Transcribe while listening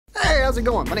how's it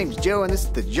going? My name's Joe and this is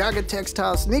the Jogga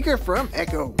Textile sneaker from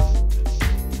ECCO.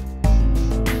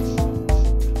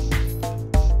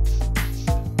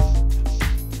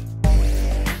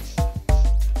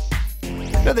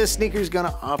 Now this sneaker is going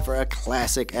to offer a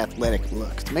classic athletic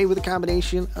look. It's made with a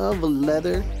combination of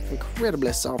leather,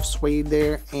 incredibly soft suede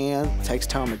there, and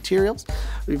textile materials.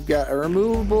 We've got a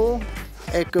removable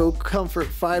ECCO Comfort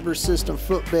Fiber System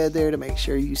footbed there to make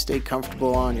sure you stay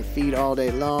comfortable on your feet all day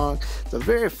long. It's a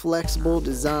very flexible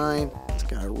design. It's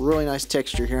got a really nice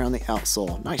texture here on the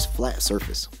outsole. Nice flat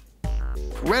surface.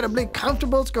 Incredibly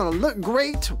comfortable. It's going to look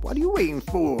great. What are you waiting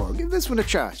for? Give this one a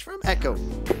try. It's from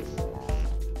ECCO.